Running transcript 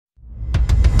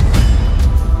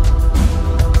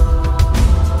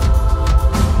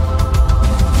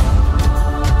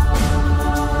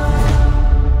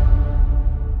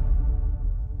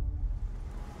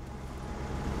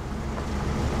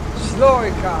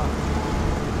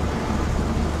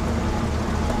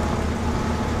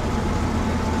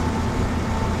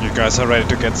You guys are ready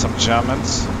to get some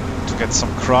Germans? To get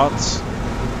some crowds?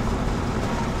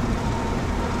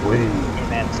 Wait. Hey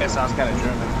man, this guy sounds kind of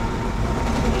German.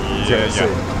 Yeah.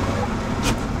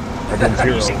 I didn't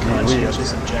hear Using all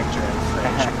conscientious objector in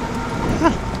French.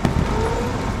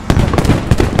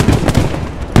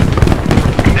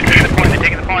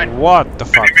 What the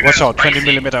fuck? Watch out, 20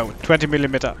 millimeter, 20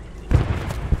 millimeter.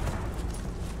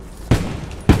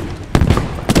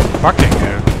 Fucking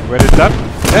hell, where did that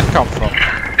come from?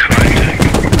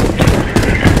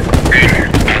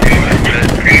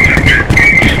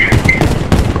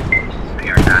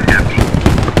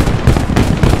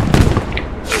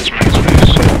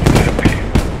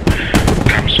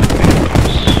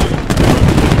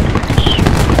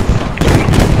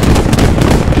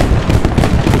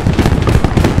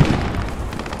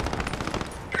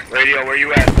 Radio, where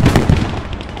you at?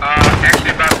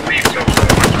 Actually about to leave, so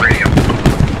what's radio?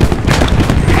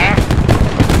 Huh?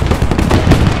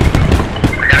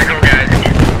 I gotta go, guys.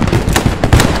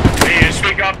 Hey, you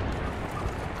speak up?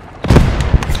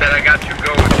 Said I got to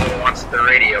go, so wants the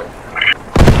radio.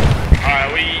 Alright,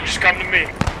 well, you just come to me.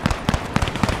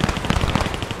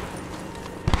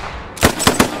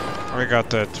 We got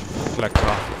that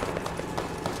flecker.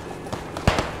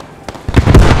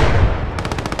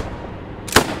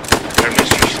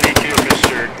 Mr. Sneaky or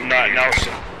Mr.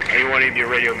 Nelson? Are you one of your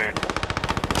radio men?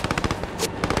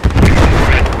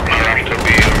 Red. I have to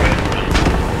be a red.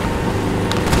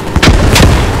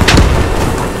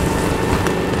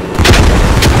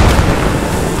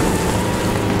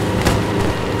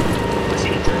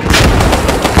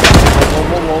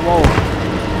 Whoa.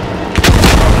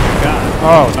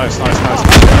 Oh, nice.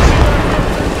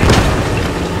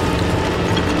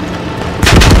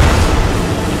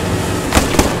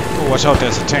 Oh, watch out,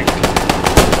 there's a tank.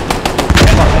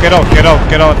 Get out.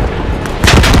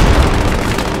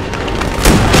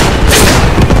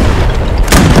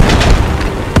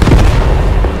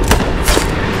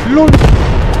 LOL!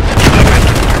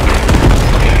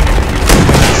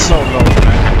 It's so low,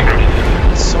 man.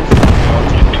 It's so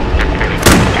fucking low.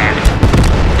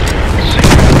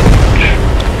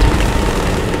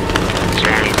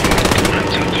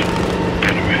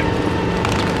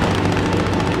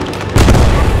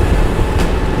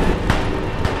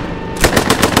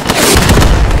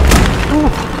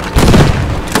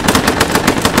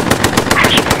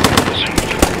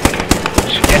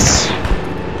 Yes!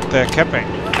 They're capping.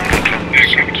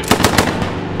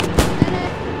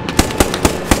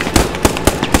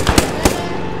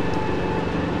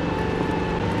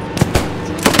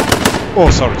 Oh,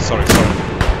 sorry. No,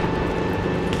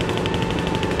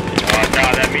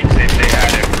 that means they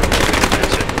had it for a little bit,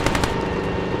 that's it.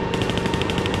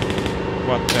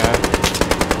 What the hell?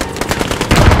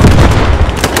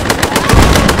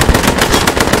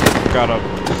 Got him.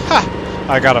 Ha!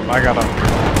 I got him.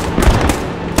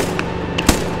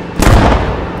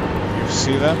 You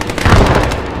see that?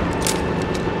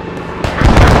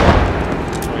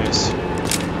 Yes.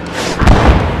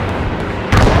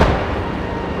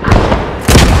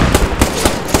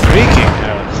 Freaking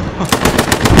hell.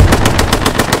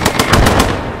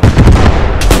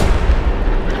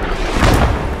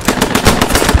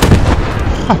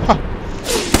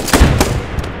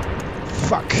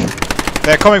 Fuck.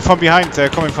 They're coming from behind.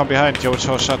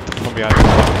 Jojo, shut from behind.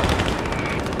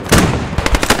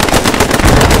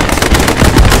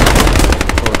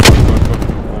 Good.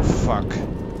 Oh, fuck.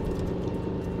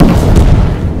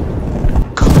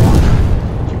 Come on.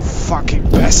 You fucking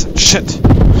bastard. Shit.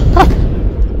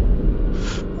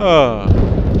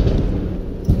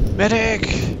 Medic!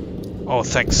 Oh,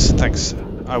 thanks.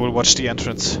 I will watch the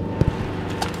entrance.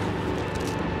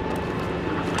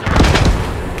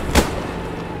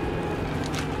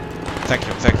 Thank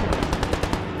you.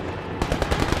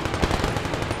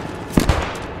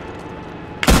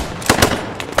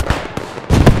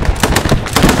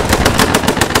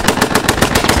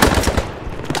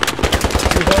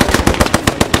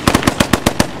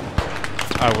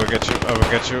 I will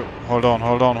get you. Hold on.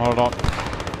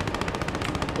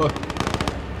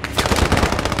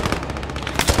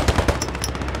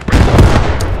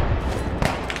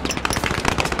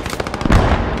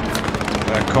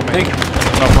 They're coming.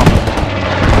 No problem.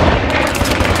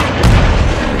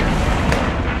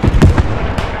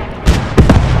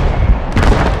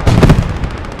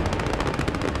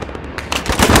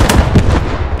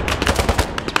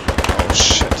 Oh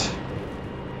shit.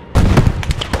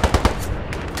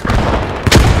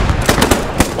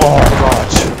 Oh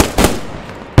god.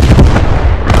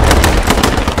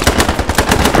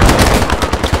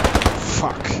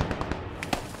 Fuck.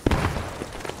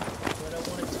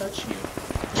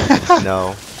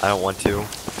 No, I don't want to.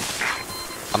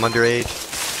 I'm underage.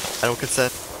 I don't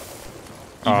consent.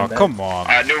 Oh, come on.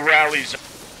 New rallies.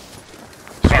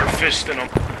 Start fisting them.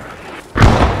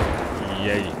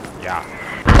 Yay. Yeah.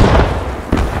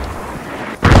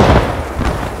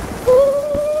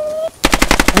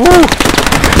 Woo!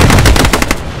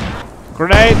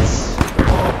 Grenades!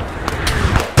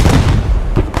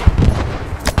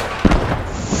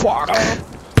 Fuck!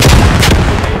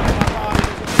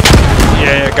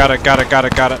 Yeah, got it.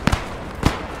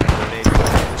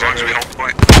 As long as we hold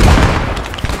point.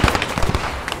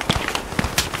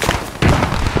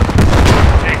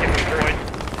 Taking the point.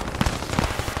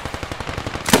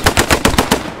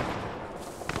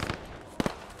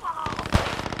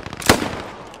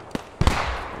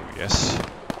 Yes.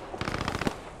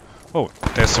 Oh,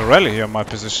 there's a rally here in my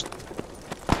position.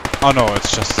 Oh no,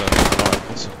 it's just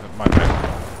it's my bad.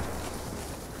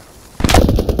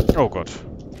 Oh god.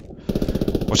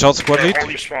 Watch out, squad lead.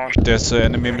 There's an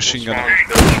enemy machine gun.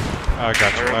 I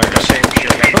got you,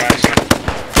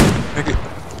 Okay.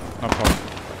 No problem.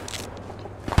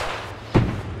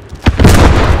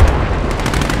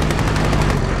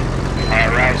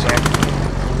 Rise up.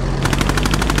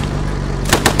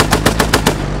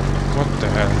 What the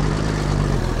hell?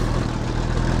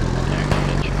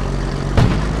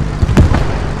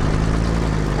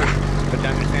 Put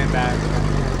down your sandbags.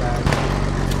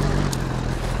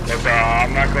 Look,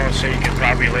 I'm not gonna say you can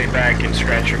probably lay back and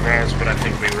scratch your balls, but I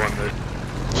think we won the.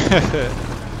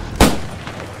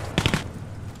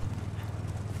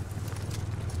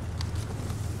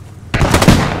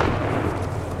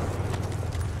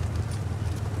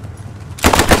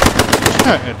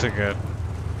 It's again.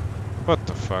 What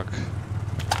the fuck?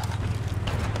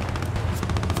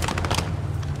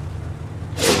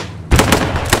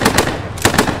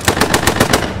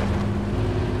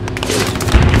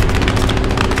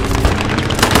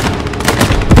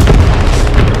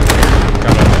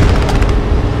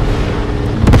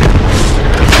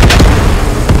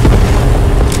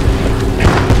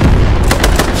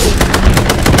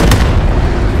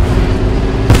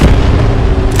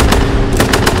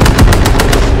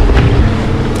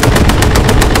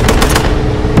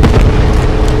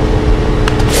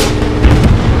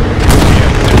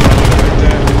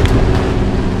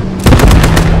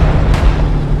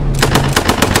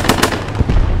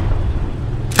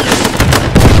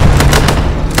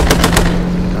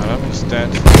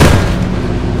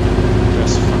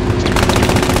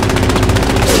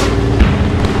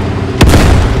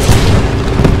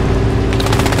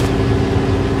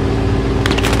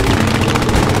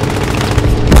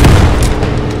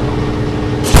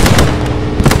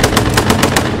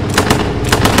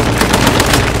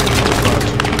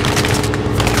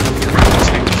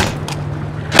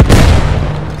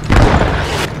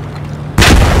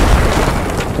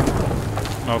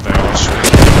 Oh, they are shooting.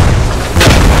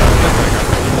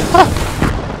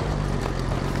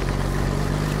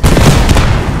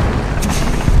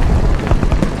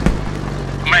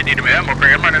 I might need a ammo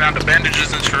crate. I'm running out of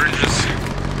bandages and syringes.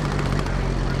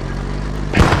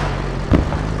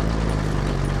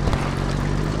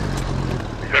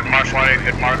 Hit marks, light,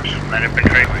 hit marks, and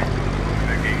infantry.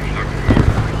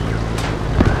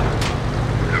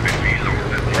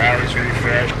 Rallies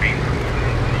refresh.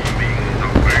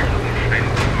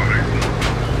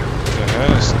 What the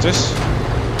hell is this?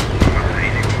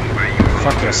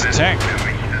 Fuck, there's a tank.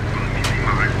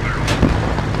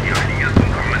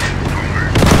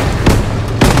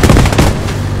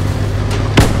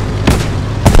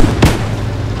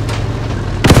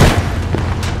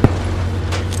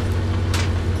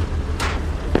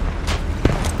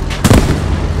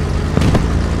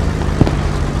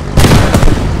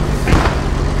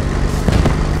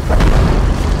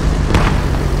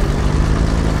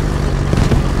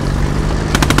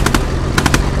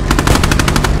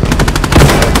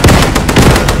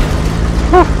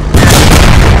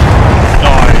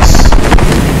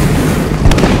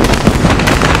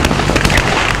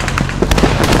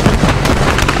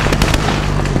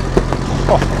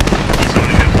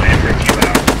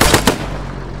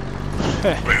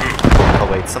 Oh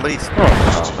wait, somebody's.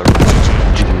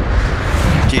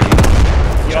 GG.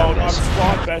 Yo, not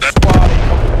squad, best squad.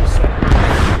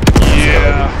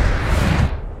 Yeah.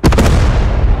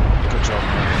 Good job,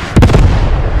 man.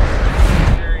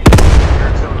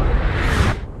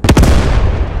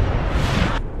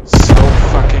 So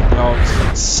fucking loud.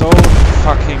 So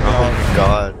fucking Oh loud. my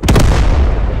god.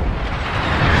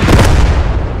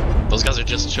 Those guys are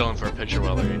just chilling for a picture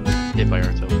while they're hit by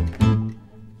Arto.